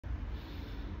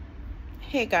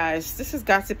Hey guys, this is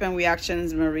Gossip and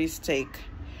Reactions Marie's take.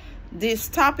 This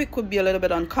topic could be a little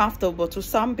bit uncomfortable to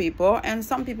some people, and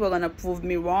some people are going to prove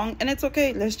me wrong, and it's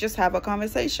okay. Let's just have a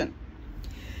conversation.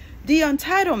 The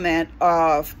entitlement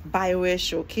of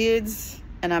biracial kids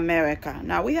in America.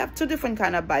 Now, we have two different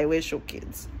kind of biracial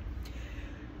kids.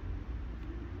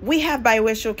 We have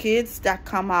biracial kids that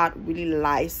come out really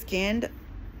light-skinned,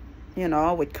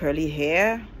 with curly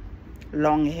hair,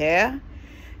 long hair.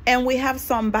 And we have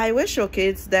some biracial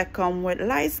kids that come with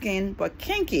light skin but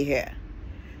kinky hair.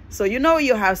 So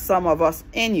you have some of us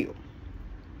in you.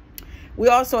 We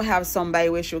also have some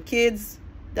biracial kids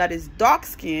that is dark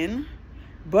skin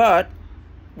but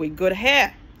with good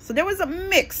hair. So there was a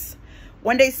mix.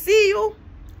 When they see you,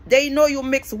 they know you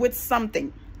mix with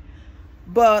something.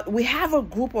 But we have a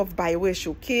group of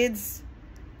biracial kids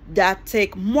that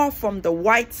take more from the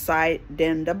white side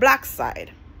than the black side.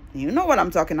 You know what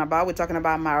I'm talking about. We're talking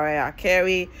about Mariah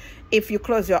Carey. If you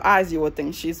close your eyes, you would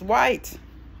think she's white.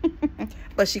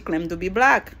 But she claimed to be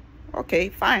black. Okay,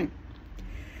 fine.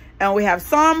 And we have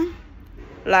some,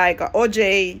 like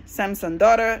O.J. Simpson's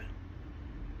daughter,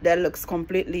 that looks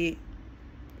completely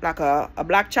like a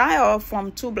black child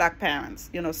from two black parents.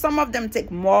 Some of them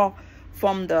take more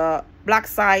from the black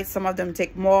side. Some of them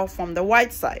take more from the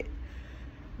white side.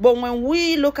 But when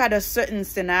we look at a certain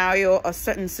scenario, a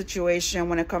certain situation,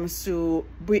 when it comes to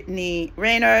Brittany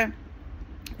Renner,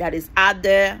 that is out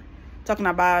there, talking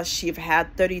about she've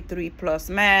had 33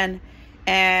 plus men,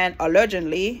 and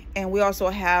allegedly, and we also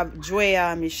have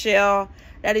Drea Michelle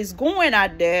that is going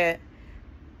out there,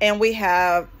 and we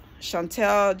have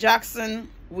Chantel Jackson.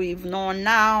 We've known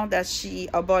now that she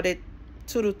aborted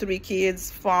 2 to 3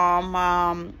 kids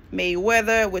from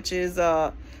Mayweather, which is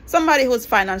somebody who's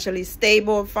financially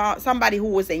stable, somebody who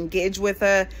was engaged with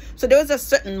her. So there was a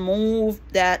certain move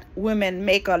that women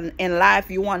make in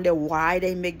life. You wonder why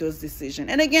they make those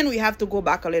decisions. And again, we have to go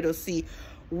back a little, see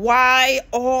why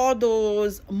all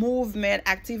those movement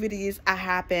activities are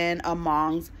happening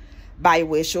amongst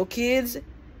biracial kids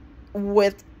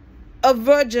with a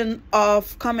version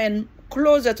of coming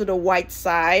closer to the white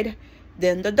side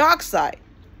than the dark side.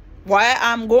 Why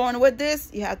I'm going with this,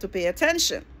 you have to pay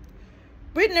attention.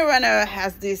 Brittany Renner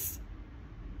has this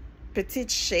petite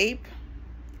shape,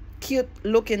 cute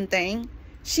looking thing.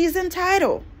 She's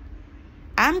entitled.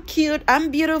 I'm cute, I'm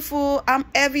beautiful, I'm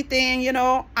everything,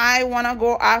 I want to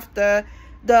go after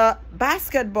the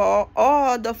basketball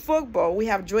or the football. We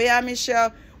have Drea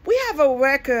Michelle. We have a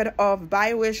record of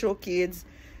biracial kids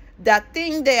that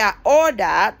think they are all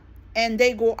that, and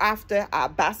they go after our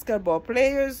basketball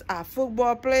players, our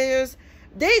football players.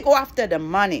 They go after the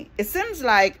money. It seems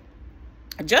like,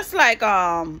 just like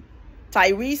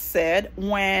Tyrese said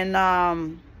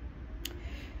when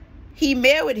he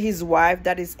married his wife,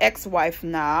 that is ex-wife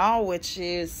now, which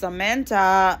is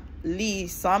Samantha Lee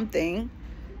something.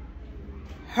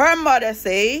 Her mother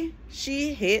say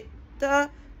she hit the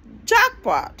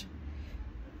jackpot.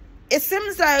 It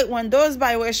seems like when those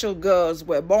biracial girls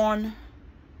were born,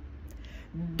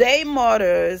 their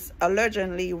mothers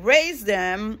allegedly raised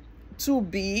them to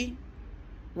be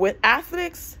with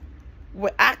athletes,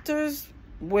 with actors,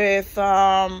 with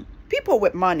people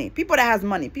with money, people that has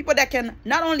money, people that can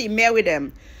not only marry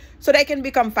them so they can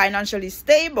become financially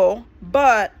stable,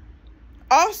 but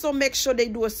also make sure they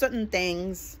do certain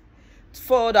things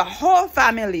for the whole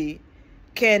family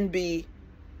can be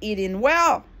eating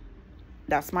well.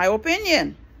 That's my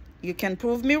opinion. You can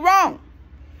prove me wrong.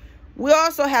 We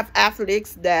also have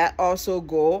athletes that also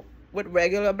go with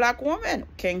regular black women,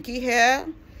 kinky hair,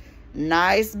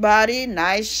 nice body,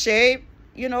 nice shape.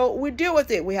 We deal with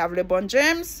it. We have LeBron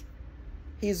James,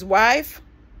 his wife,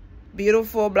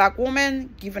 beautiful black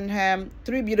woman, giving him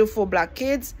 3 beautiful black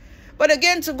kids. But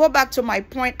again, to go back to my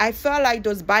point, I felt like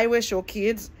those biracial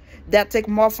kids that take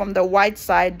more from the white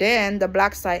side than the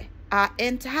black side are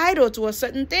entitled to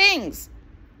certain things.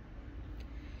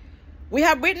 We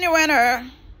have Brittany Renner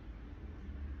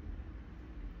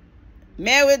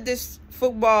married this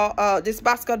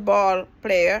basketball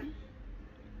player.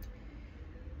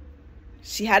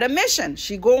 She had a mission.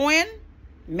 She go in,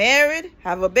 married,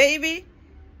 have a baby,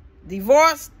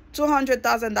 divorced,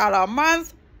 $200,000 a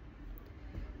month.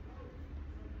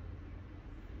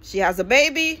 She has a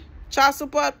baby, child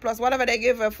support, plus whatever they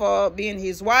give her for being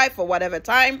his wife for whatever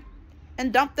time,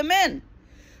 and dumped them in.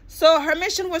 So her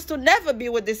mission was to never be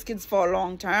with these kids for a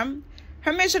long term.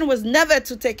 Her mission was never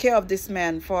to take care of this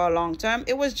man for a long term.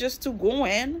 It was just to go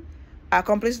in,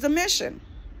 accomplish the mission.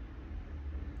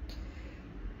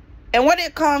 And when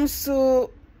it comes to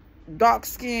dark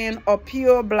skin or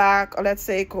pure black, or let's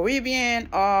say Caribbean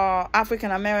or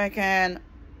African American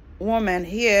woman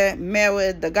here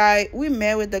married the guy. We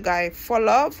married the guy for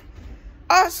love.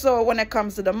 Also, when it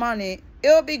comes to the money,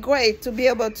 it'll be great to be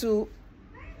able to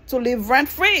live rent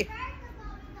free.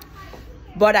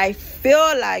 But I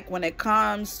feel like when it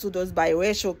comes to those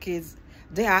biracial kids,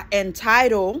 they are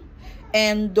entitled,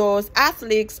 and those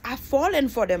athletes are falling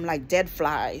for them like dead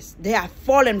flies. They are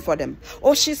falling for them.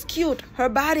 Oh, she's cute. Her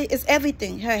body is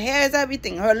everything. Her hair is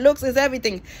everything. Her looks is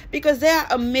everything. Because they are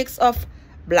a mix of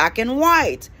black and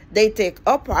white. They take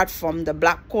apart from the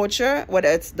black culture, whether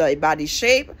it's the body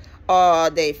shape or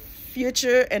their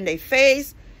future and their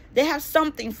face. They have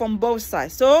something from both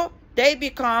sides. So they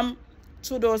become,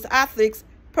 to those athletes,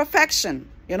 perfection,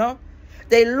 you know.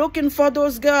 They're looking for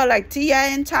those girls like Tia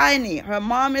and Tiny. Her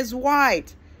mom is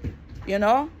white, you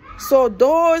know. So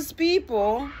those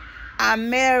people are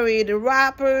married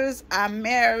rappers, are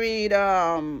married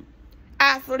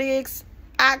athletes,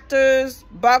 actors,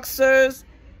 boxers,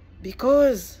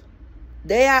 because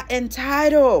they are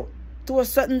entitled to a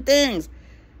certain things.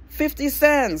 50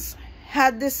 Cent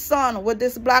had this son with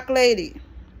this black lady.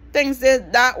 Things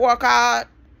did not work out.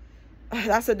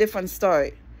 That's a different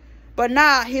story. But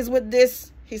now he's with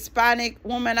this Hispanic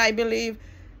woman, I believe,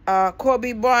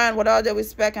 Kobe Bryant, with all the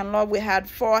respect and love we had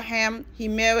for him. He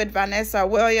married Vanessa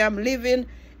Williams, living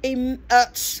in,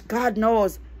 God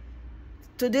knows,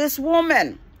 to this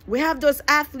woman. We have those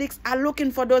athletes are looking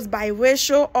for those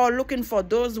biracial or looking for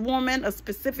those women, a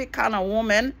specific kind of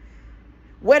woman.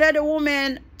 Whether the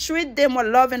woman treat them with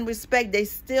love and respect, they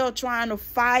still trying to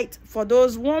fight for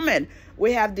those women.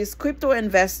 We have this crypto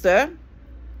investor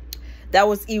that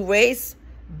was erased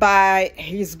by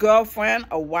his girlfriend,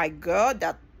 a white girl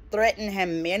that threatened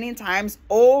him many times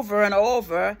over and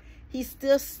over. He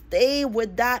still stayed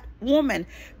with that woman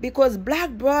because black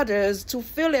brothers, to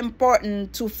feel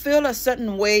important, to feel a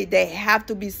certain way, they have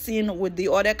to be seen with the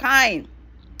other kind.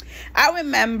 I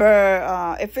remember,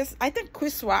 I think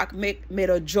Chris Rock made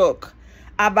a joke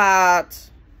about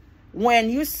when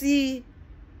you see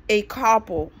a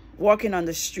couple walking on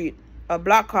the street, a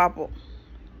black couple,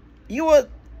 you would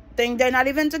think they're not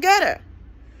even together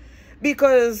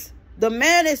because the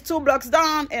man is 2 blocks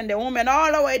down and the woman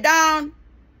all the way down,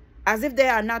 as if they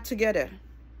are not together.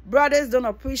 Brothers don't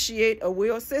appreciate a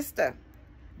real sister.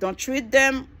 Don't treat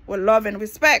them with love and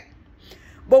respect.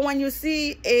 But when you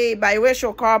see a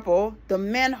biracial couple, the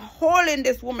man holding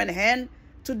this woman's hand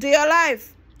to dear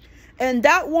life. And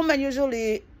that woman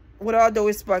usually, with all the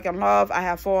respect and love I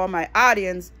have for my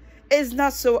audience, is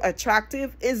not so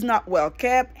attractive, is not well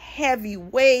kept,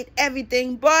 heavyweight,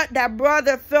 everything. But that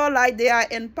brother feel like they are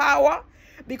in power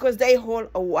because they hold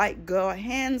a white girl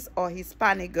hands or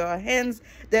Hispanic girl hands.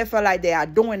 They feel like they are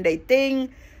doing their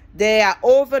thing. They are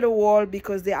over the world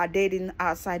because they are dating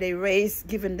outside their race,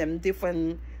 giving them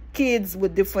different kids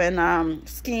with different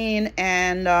skin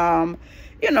and,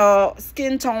 you know,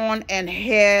 skin tone and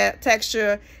hair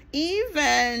texture.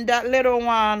 Even that little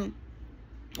one,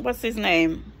 what's his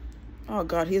name? Oh,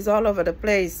 God, he's all over the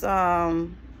place. Oh,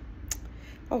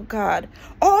 God.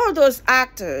 All those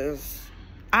actors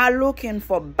are looking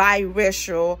for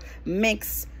biracial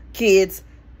mixed kids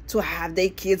to have their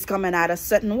kids coming out a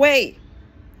certain way.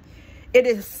 It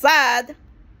is sad,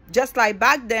 just like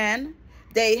back then,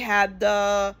 they had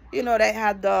the, you know, they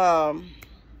had the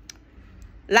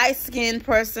light-skinned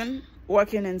person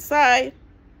working inside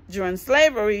during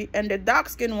slavery and the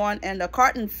dark-skinned one in the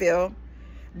cotton field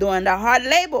doing the hard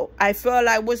labor. I feel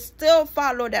like we still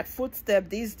follow that footstep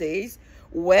these days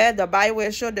where the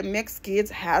biracial, the mixed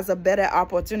kids has a better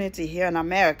opportunity here in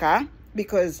America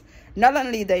because not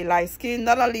only they light skin,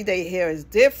 not only their hair is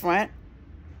different,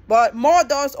 but more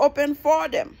doors open for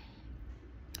them,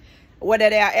 whether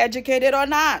they are educated or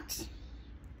not.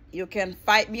 You can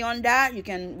fight me on that. We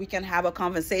can have a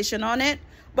conversation on it,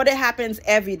 but it happens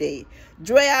every day.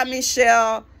 Drea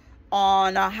Michelle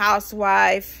on a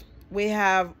Housewife. We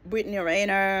have Brittany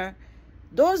Renner.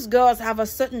 Those girls have a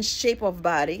certain shape of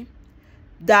body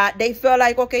that they feel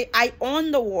like, okay, I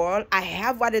own the world. I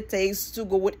have what it takes to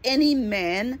go with any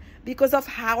man because of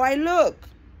how I look.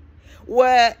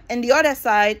 Where on the other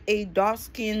side, a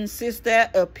dark-skinned sister,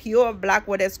 a pure black,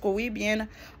 whether it's Caribbean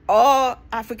or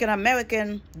African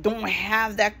American, don't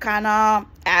have that kind of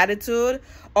attitude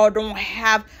or don't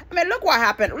have. I mean, look what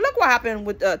happened. Look what happened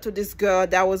with to this girl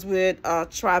that was with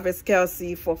Travis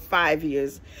Kelce for 5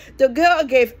 years. The girl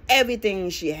gave everything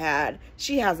she had.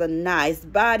 She has a nice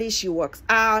body. She works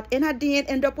out, and at the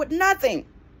end up with nothing.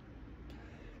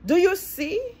 Do you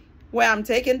see where I'm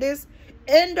taking this?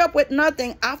 End up with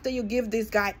nothing after you give this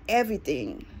guy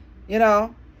everything, you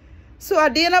know. So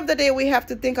at the end of the day, we have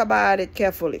to think about it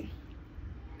carefully.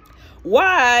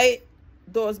 Why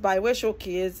those biracial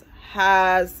kids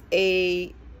has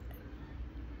a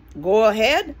go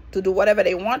ahead to do whatever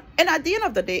they want. And at the end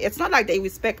of the day, it's not like they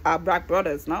respect our black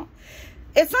brothers, no.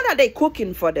 It's not that they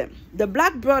cooking for them. The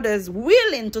black brothers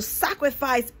willing to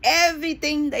sacrifice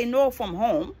everything they know from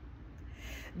home.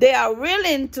 They are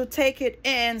willing to take it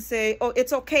and say, oh,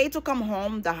 it's okay to come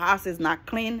home. The house is not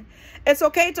clean. It's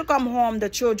okay to come home. The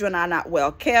children are not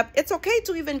well kept. It's okay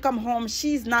to even come home.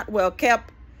 She's not well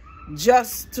kept,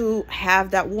 just to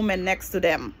have that woman next to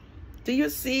them. Do you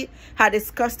see how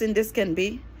disgusting this can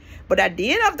be? But at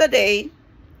the end of the day,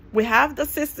 we have the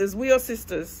sisters. We are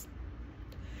sisters.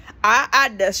 Are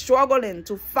out there struggling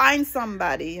to find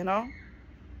somebody, you know,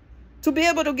 to be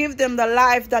able to give them the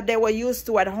life that they were used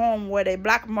to at home, where their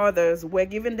black mothers were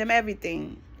giving them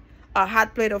everything. A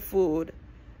hot plate of food,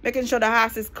 making sure the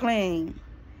house is clean.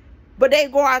 But they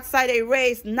go outside, they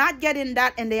race, not getting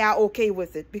that, and they are okay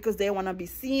with it because they want to be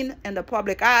seen in the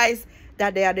public eyes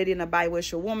that they are dating a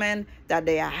biracial woman, that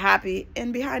they are happy.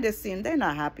 And behind the scene, they're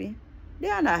not happy. They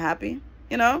are not happy,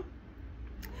 you know.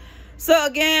 So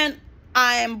again,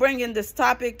 I am bringing this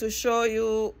topic to show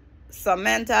you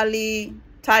Samantha Lee,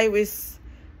 Tyrese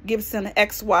Gibson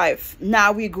ex-wife,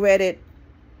 now regretted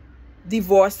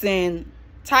divorcing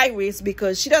Tyrese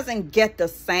because she doesn't get the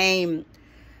same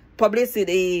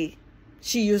publicity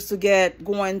she used to get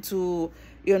going to,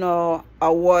 you know,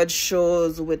 award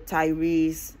shows with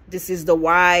Tyrese. This is the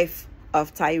wife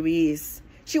of Tyrese.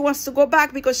 She wants to go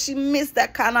back because she missed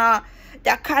that kind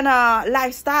of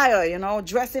lifestyle, you know,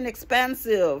 dressing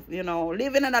expensive, you know,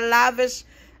 living in a lavish,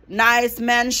 nice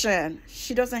mansion.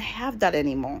 She doesn't have that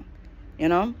anymore, you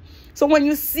know. So when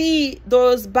you see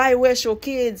those biracial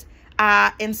kids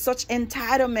are in such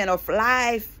entitlement of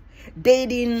life,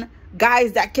 dating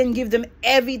guys that can give them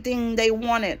everything they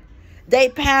wanted, their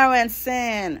parents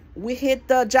saying, we hit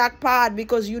the jackpot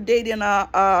because you dating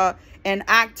an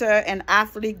actor, an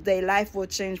athlete, their life will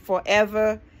change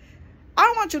forever.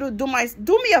 I want you to do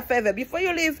me a favor. Before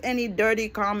you leave any dirty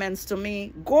comments to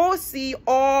me, go see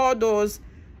all those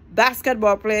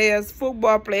basketball players,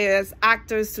 football players,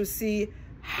 actors, to see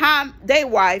how their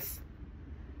wife,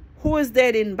 who is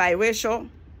dating biracial,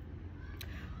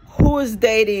 who is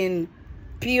dating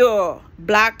pure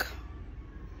black,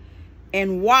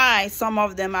 and why some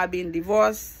of them are being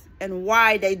divorced, and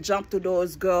why they jump to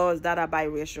those girls that are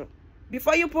biracial.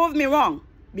 Before you prove me wrong,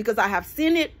 because I have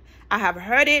seen it, I have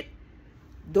heard it.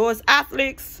 Those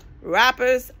athletes,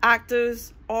 rappers,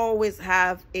 actors always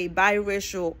have a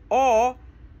biracial or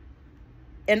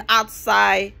an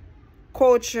outside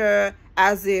culture,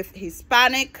 as if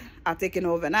Hispanic are taking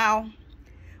over now.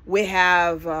 We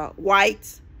have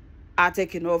white are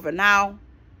taking over now.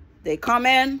 They come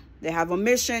in, they have a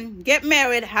mission, get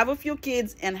married, have a few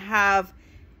kids, and have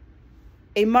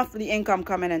a monthly income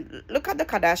coming in. Look at the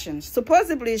Kardashians.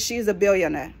 Supposedly, she's a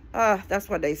billionaire. That's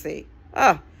what they say.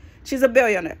 She's a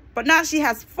billionaire. But now she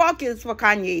has 4 kids for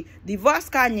Kanye,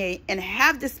 divorced Kanye, and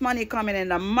have this money coming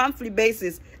in on a monthly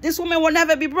basis. This woman will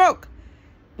never be broke.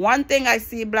 One thing I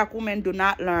see black women do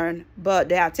not learn, but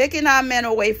they are taking our men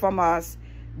away from us.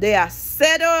 They are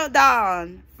settled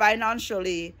down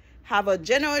financially, have a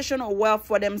generational wealth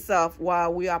for themselves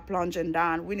while we are plunging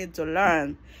down. We need to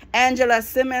learn. Angela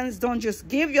Simmons, don't just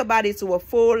give your body to a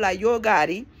fool like your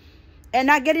Gotti and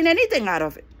not getting anything out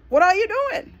of it. What are you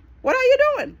doing? What are you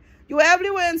doing? You're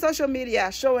everywhere in social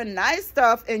media showing nice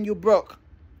stuff and you broke.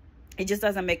 It just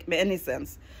doesn't make any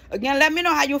sense. Again, let me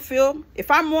know how you feel. If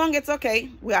I'm wrong, it's okay.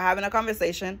 We are having a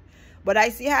conversation. But I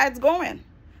see how it's going.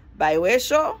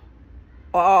 Biracial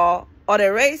or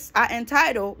other race are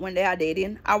entitled when they are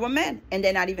dating our men. And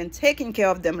they're not even taking care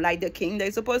of them like the king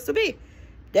they're supposed to be.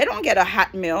 They don't get a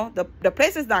hot meal. The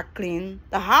place is not clean.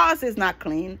 The house is not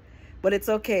clean. But it's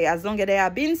okay. As long as they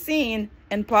are being seen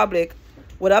in public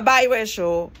with a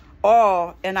biracial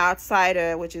or an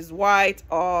outsider, which is white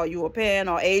or European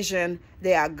or Asian,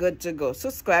 they are good to go.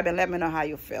 Subscribe and let me know how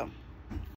you feel.